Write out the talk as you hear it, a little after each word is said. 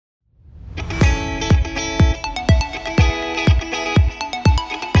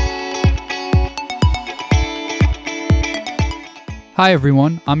Hi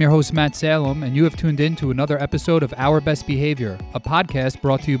everyone, I'm your host Matt Salem, and you have tuned in to another episode of Our Best Behavior, a podcast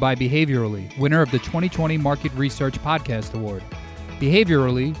brought to you by Behaviorally, winner of the 2020 Market Research Podcast Award.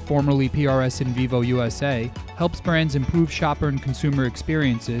 Behaviorally, formerly PRS In Vivo USA, helps brands improve shopper and consumer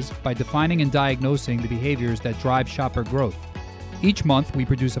experiences by defining and diagnosing the behaviors that drive shopper growth. Each month, we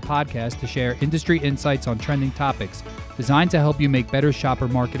produce a podcast to share industry insights on trending topics designed to help you make better shopper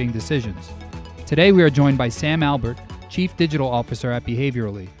marketing decisions. Today, we are joined by Sam Albert, Chief Digital Officer at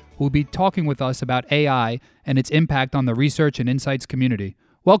Behaviorally, who will be talking with us about AI and its impact on the research and insights community.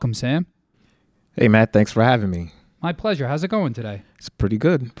 Welcome, Sam. Hey, Matt. Thanks for having me. My pleasure. How's it going today? It's pretty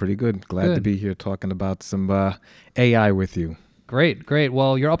good. Glad to be here talking about some AI with you. Great.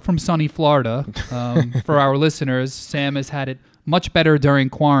 Well, you're up from sunny Florida. For our listeners, Sam has had it much better during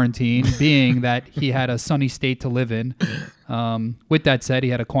quarantine, being that he had a sunny state to live in. With that said, he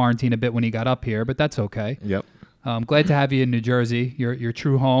had to quarantine a bit when he got up here, but that's okay. Yep. Glad to have you in New Jersey, your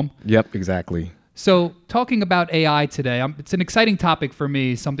true home. Yep, exactly. So talking about AI today, it's an exciting topic for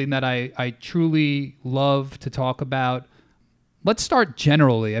me, something that I truly love to talk about. Let's start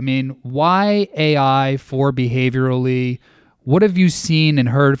generally. I mean, why AI for Behaviorally? What have you seen and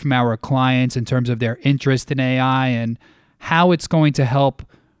heard from our clients in terms of their interest in AI and how it's going to help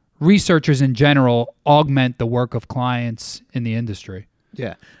researchers in general augment the work of clients in the industry?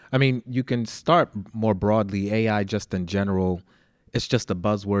 Yeah. I mean, you can start more broadly. AI just in general, it's just a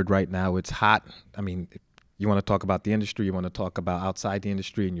buzzword right now. It's hot. I mean, you want to talk about the industry, you want to talk about outside the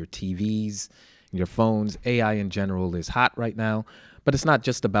industry and your TVs, and your phones. AI in general is hot right now, but it's not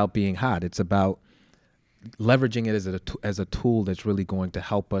just about being hot. It's about leveraging it as a tool that's really going to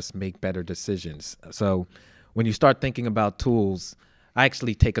help us make better decisions. So when you start thinking about tools, I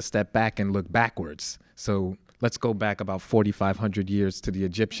actually take a step back and look backwards. So let's go back about 4,500 years to the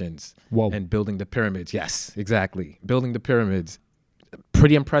Egyptians. Whoa. And building the pyramids. Yes, exactly. Building the pyramids.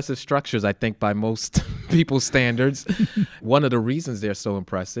 Pretty impressive structures, I think, by most people's standards. One of the reasons they're so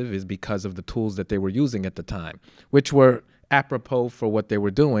impressive is because of the tools that they were using at the time, which were apropos for what they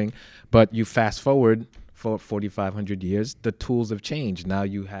were doing. But you fast forward for 4,500 years, the tools have changed. Now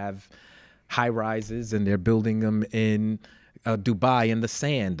you have high rises and they're building them in Dubai in the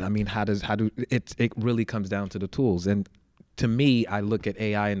sand. I mean, it really comes down to the tools. And to me, I look at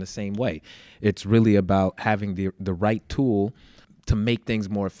AI in the same way. It's really about having the right tool to make things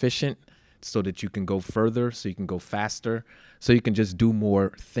more efficient so that you can go further, so you can go faster, so you can just do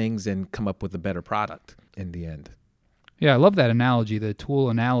more things and come up with a better product in the end. Yeah, I love that analogy, the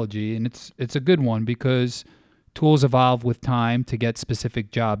tool analogy, and it's a good one because tools evolve with time to get specific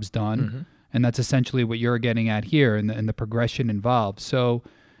jobs done. Mm-hmm. And that's essentially what you're getting at here and the progression involved. So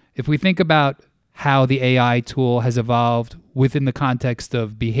if we think about how the AI tool has evolved within the context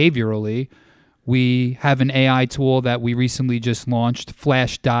of Behaviorally, we have an AI tool that we recently just launched,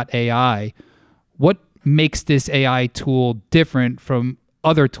 Flash.ai. What makes this AI tool different from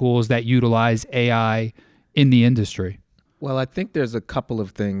other tools that utilize AI in the industry? Well, I think there's a couple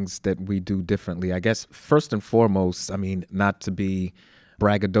of things that we do differently. I guess first and foremost, I mean, not to be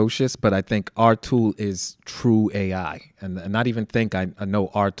braggadocious, but I think our tool is true AI. And not even think, I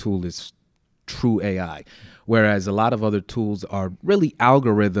know our tool is true AI, whereas a lot of other tools are really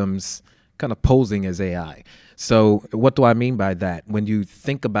algorithms kind of posing as AI. So what do I mean by that? When you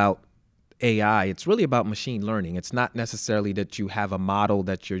think about AI, it's really about machine learning. It's not necessarily that you have a model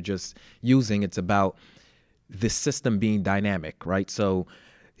that you're just using. It's about the system being dynamic, right? So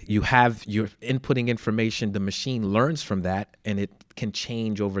you're inputting information, the machine learns from that, and it can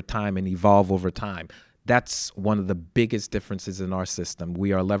change over time and evolve over time. That's one of the biggest differences in our system.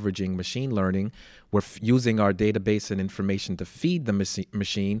 We are leveraging machine learning. We're using our database and information to feed the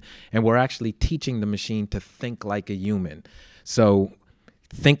machine, and we're actually teaching the machine to think like a human. So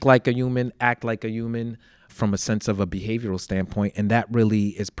think like a human, act like a human from a sense of a behavioral standpoint, and that really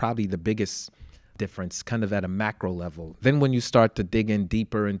is probably the biggest difference kind of at a macro level. Then when you start to dig in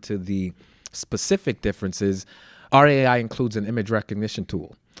deeper into the specific differences, our AI includes an image recognition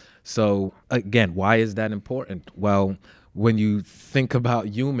tool. So again, why is that important? Well, when you think about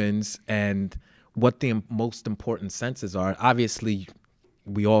humans and what the most important senses are, obviously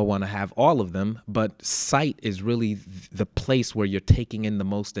we all want to have all of them, but sight is really the place where you're taking in the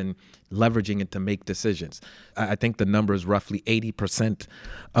most and leveraging it to make decisions. I think the number is roughly 80%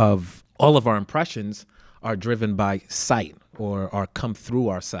 of all of our impressions are driven by sight or are come through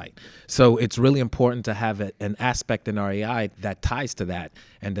our sight. So it's really important to have an aspect in our AI that ties to that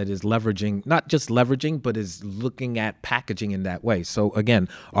and that is leveraging, not just leveraging, but is looking at packaging in that way. So again,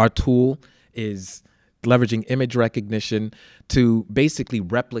 our tool is leveraging image recognition to basically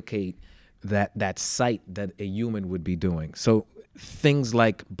replicate that sight that a human would be doing. So things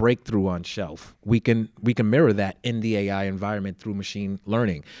like breakthrough on shelf, we can mirror that in the AI environment through machine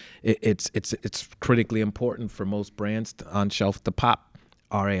learning. It's critically important for most brands on shelf to pop.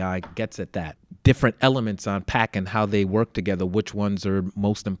 Our AI gets at that. Different elements on pack and how they work together, which ones are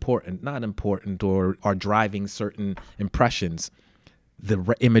most important, not important, or are driving certain impressions.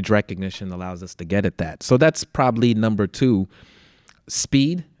 The image recognition allows us to get at that. So that's probably number 2.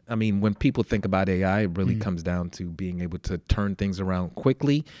 Speed. I mean, when people think about AI, it really comes down to being able to turn things around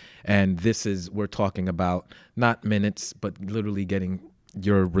quickly. And we're talking about not minutes, but literally getting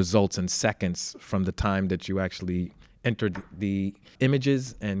your results in seconds from the time that you actually entered the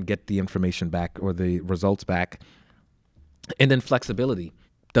images and get the information back or the results back. And then flexibility.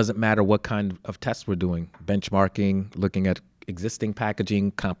 Doesn't matter what kind of tests we're doing, benchmarking, looking at existing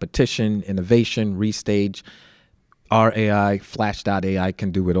packaging, competition, innovation, restage. Our AI, Flash.ai,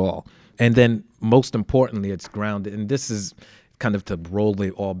 can do it all. And then most importantly, it's grounded, and this is kind of to roll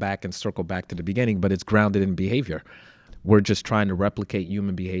it all back and circle back to the beginning, but it's grounded in behavior. We're just trying to replicate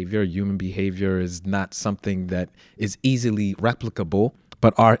human behavior. Human behavior is not something that is easily replicable,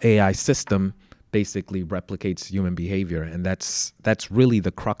 but our AI system basically replicates human behavior. And that's really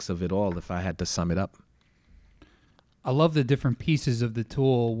the crux of it all, if I had to sum it up. I love the different pieces of the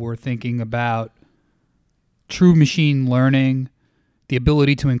tool. We're thinking about true machine learning, the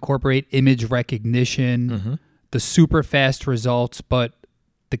ability to incorporate image recognition, the super fast results. But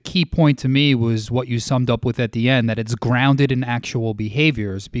the key point to me was what you summed up with at the end, that it's grounded in actual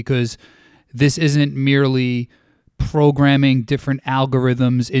behaviors, because this isn't merely programming different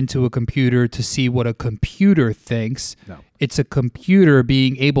algorithms into a computer to see what a computer thinks. No. It's a computer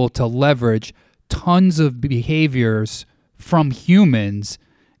being able to leverage tons of behaviors from humans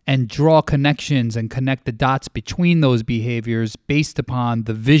and draw connections and connect the dots between those behaviors based upon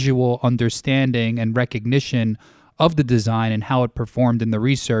the visual understanding and recognition of the design and how it performed in the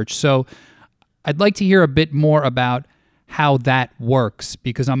research. So I'd like to hear a bit more about how that works,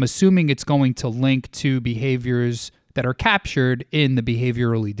 because I'm assuming it's going to link to behaviors that are captured in the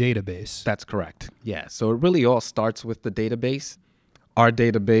Behaviorally database. That's correct. Yeah. So it really all starts with the database. Our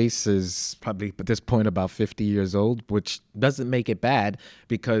database is probably at this point about 50 years old, which doesn't make it bad,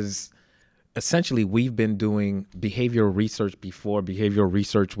 because essentially we've been doing behavioral research before behavioral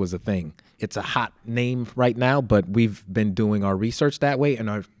research was a thing. It's a hot name right now, but we've been doing our research that way, and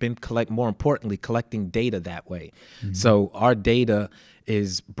I've been more importantly, collecting data that way. So our data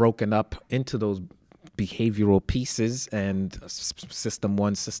is broken up into those behavioral pieces and system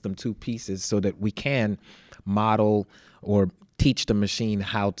 1, system 2 pieces, so that we can model or teach the machine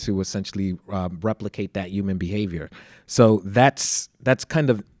how to essentially replicate that human behavior. So that's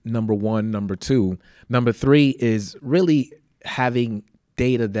kind of number 1. Number 2. Number 3 is really having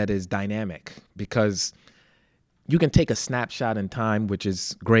data that is dynamic, because you can take a snapshot in time, which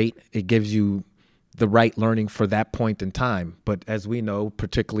is great. It gives you the right learning for that point in time. But as we know,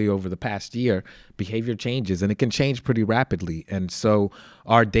 particularly over the past year, behavior changes, and it can change pretty rapidly. And so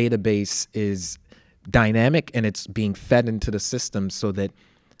our database is dynamic, and it's being fed into the system so that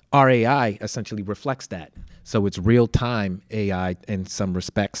our AI essentially reflects that. So it's real-time AI in some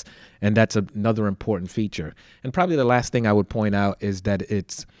respects, and that's another important feature. And probably the last thing I would point out is that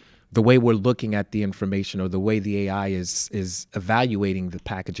it's the way we're looking at the information, or the way the AI is evaluating the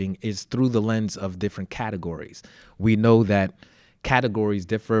packaging, is through the lens of different categories. We know that categories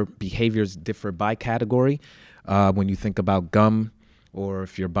differ, behaviors differ by category. When you think about gum, or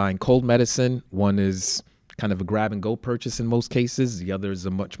if you're buying cold medicine, one is kind of a grab-and-go purchase in most cases. The other is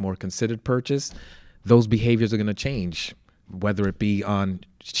a much more considered purchase. Those behaviors are going to change, whether it be on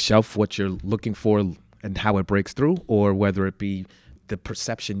shelf, what you're looking for and how it breaks through, or whether it be the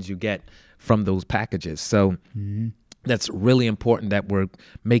perceptions you get from those packages. So that's really important, that we're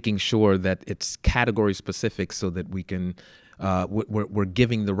making sure that it's category specific, so that we can we're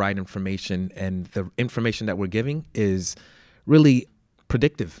giving the right information, and the information that we're giving is really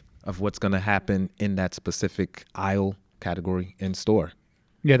predictive of what's going to happen in that specific aisle, category, in store.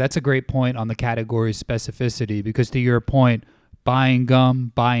 Yeah, that's a great point on the category specificity, because to your point, buying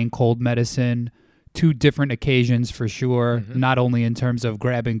gum, buying cold medicine, 2 different occasions for sure, not only in terms of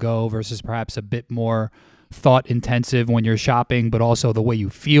grab and go versus perhaps a bit more thought intensive when you're shopping, but also the way you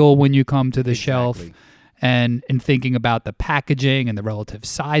feel when you come to the shelf. And in thinking about the packaging and the relative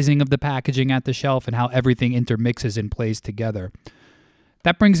sizing of the packaging at the shelf and how everything intermixes and plays together.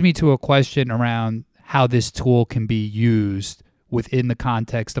 That brings me to a question around how this tool can be used within the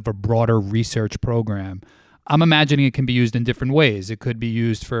context of a broader research program. I'm imagining it can be used in different ways. It could be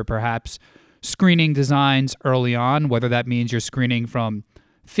used for perhaps screening designs early on, whether that means you're screening from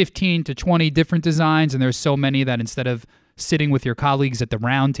 15 to 20 different designs, and there's so many that instead of sitting with your colleagues at the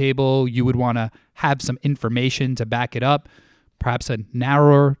round table, you would want to have some information to back it up, perhaps a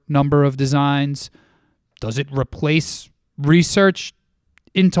narrower number of designs. Does it replace research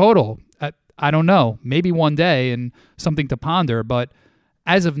in total? I don't know. Maybe one day, and something to ponder. But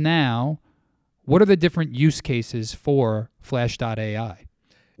as of now, what are the different use cases for Flash.ai?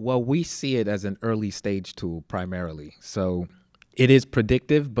 Well, we see it as an early stage tool primarily. So it is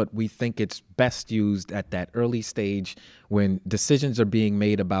predictive, but we think it's best used at that early stage when decisions are being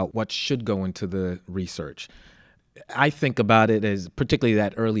made about what should go into the research. I think about it as particularly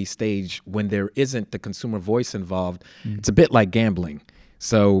that early stage when there isn't the consumer voice involved. It's a bit like gambling.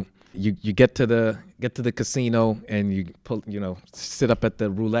 So you get to the casino and you sit up at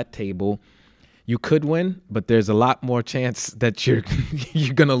the roulette table. You could win, but there's a lot more chance that you're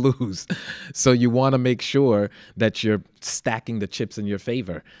gonna lose. So you want to make sure that you're stacking the chips in your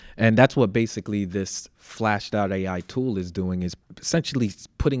favor, and that's what basically this Flash.ai tool is doing, is essentially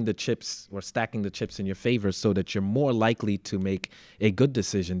putting the chips or stacking the chips in your favor so that you're more likely to make a good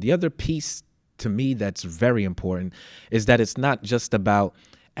decision. The other piece to me that's very important is that it's not just about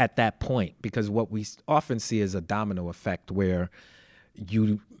at that point, because what we often see is a domino effect where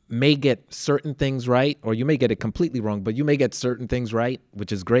you may get certain things right, or you may get it completely wrong, but you may get certain things right,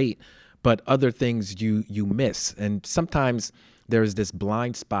 which is great, but other things you miss. And sometimes there's this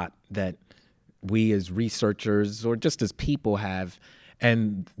blind spot that we as researchers or just as people have,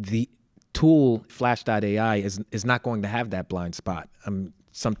 and the tool Flash.ai is not going to have that blind spot.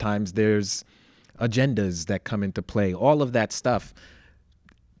 Sometimes there's agendas that come into play, all of that stuff.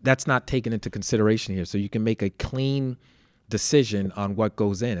 That's not taken into consideration here. So you can make a clean decision on what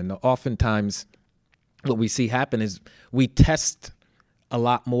goes in. And oftentimes what we see happen is we test a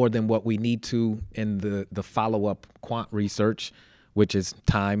lot more than what we need to in the follow-up quant research, which is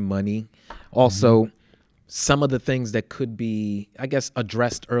time, money. Also, some of the things that could be, I guess,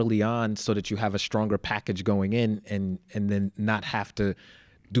 addressed early on so that you have a stronger package going in and then not have to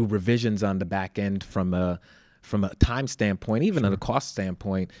do revisions on the back end from a time standpoint, even at a cost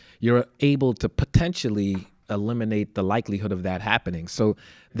standpoint. You're able to potentially eliminate the likelihood of that happening. So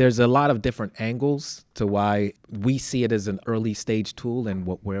there's a lot of different angles to why we see it as an early stage tool and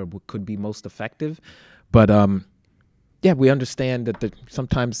where it could be most effective. But we understand that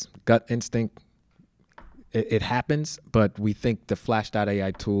sometimes gut instinct, it happens, but we think the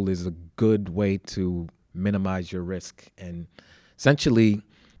Flash.ai tool is a good way to minimize your risk and essentially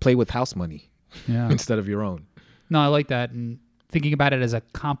play with house money instead of your own. No, I like that. And thinking about it as a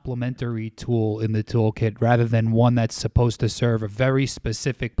complementary tool in the toolkit rather than one that's supposed to serve a very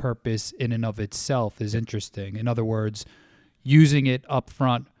specific purpose in and of itself is interesting. In other words, using it up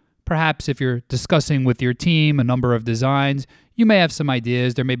front, perhaps if you're discussing with your team a number of designs, you may have some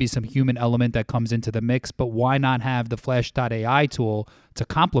ideas. There may be some human element that comes into the mix, but why not have the Flash.ai tool to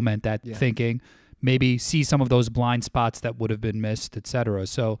complement that thinking, maybe see some of those blind spots that would have been missed, et cetera.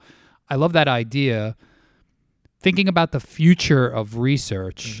 So I love that idea. Thinking about the future of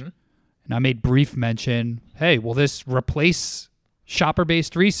research, and I made brief mention, hey, will this replace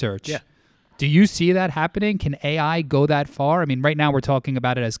shopper-based research? Yeah. Do you see that happening? Can AI go that far? I mean, right now we're talking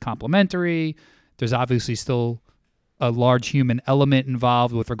about it as complementary. There's obviously still a large human element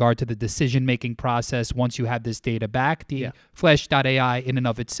involved with regard to the decision-making process once you have this data back. The Flash.ai in and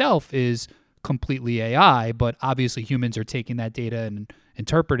of itself is completely AI, but obviously humans are taking that data and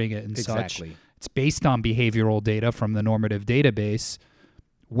interpreting it and such. It's based on behavioral data from the normative database.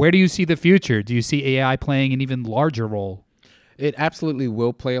 Where do you see the future? Do you see AI playing an even larger role? It absolutely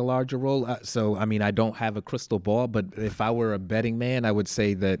will play a larger role. I don't have a crystal ball, but if I were a betting man, I would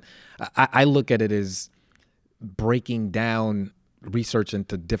say that I look at it as breaking down research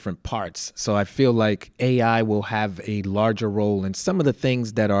into different parts. So I feel like AI will have a larger role in some of the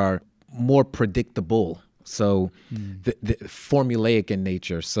things that are more predictable. So the formulaic in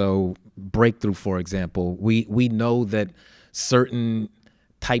nature. So breakthrough, for example, we know that certain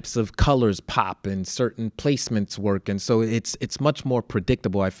types of colors pop and certain placements work. And so it's much more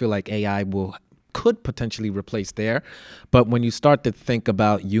predictable. I feel like AI could potentially replace there. But when you start to think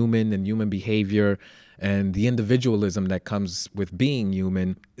about human behavior and the individualism that comes with being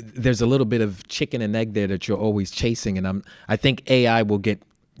human, there's a little bit of chicken and egg there that you're always chasing. And I think AI will get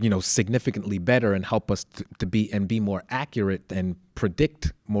significantly better and help us to be more accurate and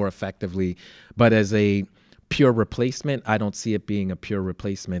predict more effectively. But as a pure replacement, I don't see it being a pure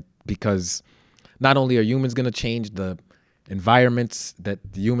replacement, because not only are humans going to change, the environments that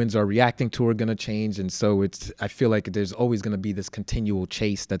the humans are reacting to are going to change. And so I feel like there's always going to be this continual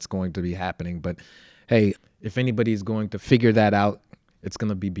chase that's going to be happening. But hey, if anybody's going to figure that out, it's going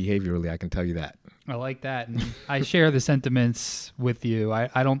to be behaviorally. I can tell you that. I like that. And I share the sentiments with you.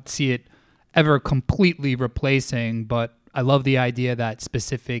 I don't see it ever completely replacing, but I love the idea that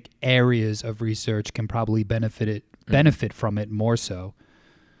specific areas of research can probably benefit from it more so.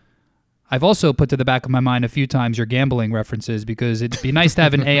 I've also put to the back of my mind a few times your gambling references, because it'd be nice to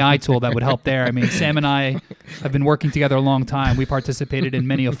have an AI tool that would help there. I mean, Sam and I have been working together a long time. We participated in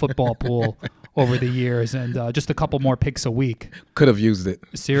many a football pool over the years, and just a couple more picks a week. Could have used it.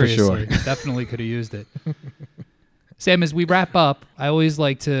 Seriously, for sure. Definitely could have used it. Sam, as we wrap up, I always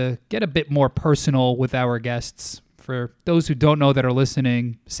like to get a bit more personal with our guests. For those who don't know that are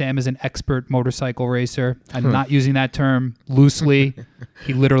listening, Sam is an expert motorcycle racer. I'm not using that term loosely.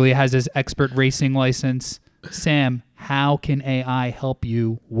 He literally has his expert racing license. Sam, how can AI help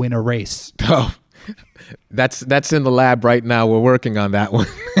you win a race? Oh, that's in the lab right now. We're working on that one.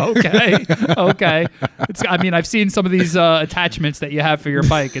 Okay. I've seen some of these attachments that you have for your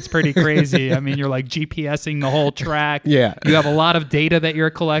bike. It's pretty crazy. I mean, you're like GPSing the whole track. Yeah. You have a lot of data that you're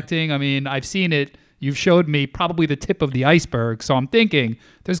collecting. I mean, I've seen it. You've showed me probably the tip of the iceberg. So I'm thinking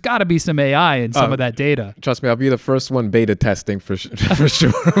there's got to be some AI in some of that data. Trust me, I'll be the first one beta testing for sure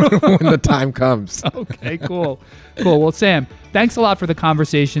when the time comes. Okay, cool. Well, Sam, thanks a lot for the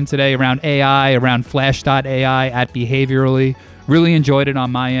conversation today around AI, around Flash.ai at Behaviorally. Really enjoyed it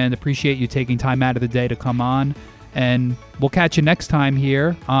on my end. Appreciate you taking time out of the day to come on. And we'll catch you next time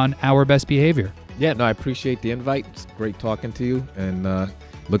here on Our Best Behavior. Yeah, no, I appreciate the invite. It's great talking to you. And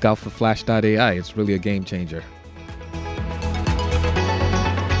look out for Flash.ai. It's really a game changer.